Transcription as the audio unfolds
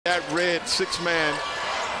That red six-man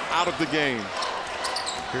out of the game.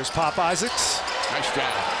 Here's Pop Isaacs. Nice job.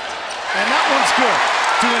 And that one's good.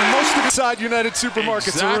 Doing most of it inside United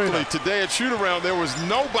Supermarkets Arena. Today at shoot-around, there was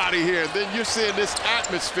nobody here. Then you're seeing this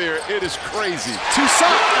atmosphere. It is crazy. Toussaint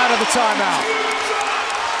out of the timeout.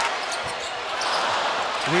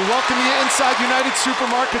 We welcome you inside United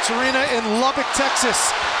Supermarkets Arena in Lubbock, Texas,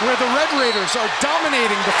 where the Red Raiders are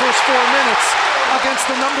dominating the first 4 minutes against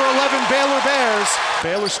the number 11 Baylor Bears.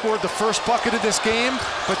 Baylor scored the first bucket of this game,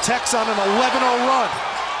 but Tech's on an 11-0 run.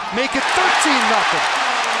 Make it 13-0.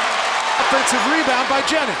 Offensive rebound by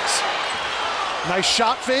Jennings. Nice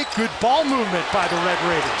shot fake, good ball movement by the Red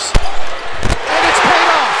Raiders. And it's paid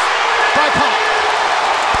off by Pop.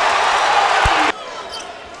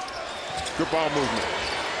 Good ball movement.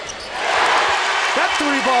 That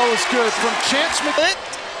three ball is good from Chance McClain.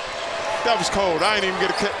 That was cold. I ain't even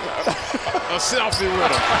get a selfie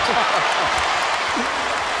with him.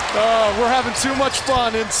 We're having too much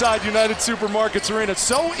fun inside United Supermarkets Arena.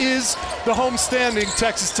 So is the homestanding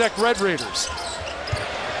Texas Tech Red Raiders.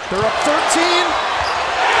 They're up 13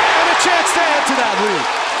 and a chance to add to that lead.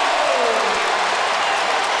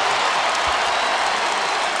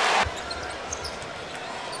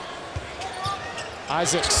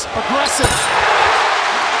 Isaacs, aggressive.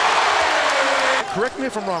 Correct me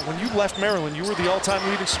if I'm wrong, when you left Maryland, you were the all-time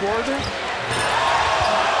leading scorer there?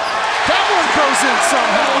 That one goes in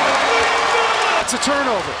somehow. It's a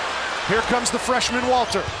turnover. Here comes the freshman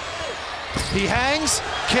Walter. He hangs,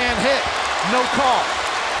 can't hit, no call.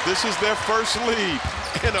 This is their first lead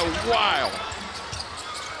in a while.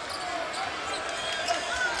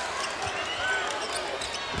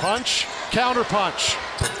 Punch, counter punch.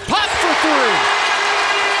 Pop for three.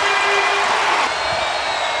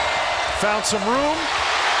 Found some room,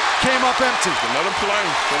 came up empty. Don't let him play,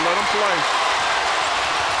 don't let him play.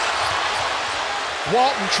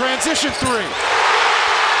 Walton, transition three.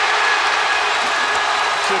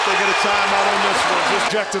 See if they get a timeout on this one. Just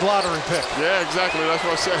rejected lottery pick. Yeah, exactly, that's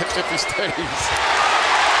what I said, if he stays.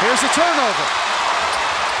 Here's a turnover.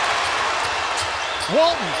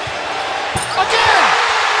 Walton, again!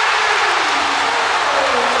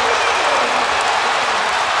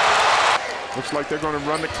 Looks like they're going to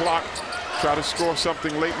run the clock, try to score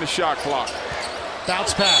something late in the shot clock.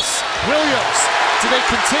 Bounce pass. Williams. Do they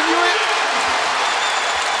continue it?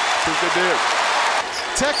 I think they did.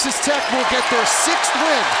 Texas Tech will get their 6th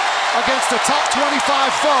win against a top 25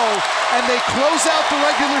 foe, and they close out the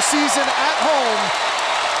regular season at home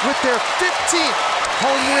with their 15th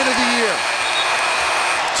home win of the year.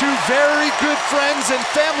 Two very good friends and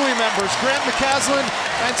family members, Grant McCaslin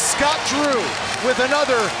and Scott Drew, with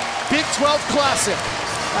another Big 12 Classic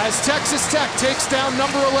as Texas Tech takes down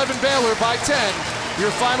number 11 Baylor by 10.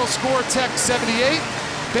 Your final score, Tech 78,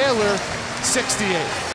 Baylor 68.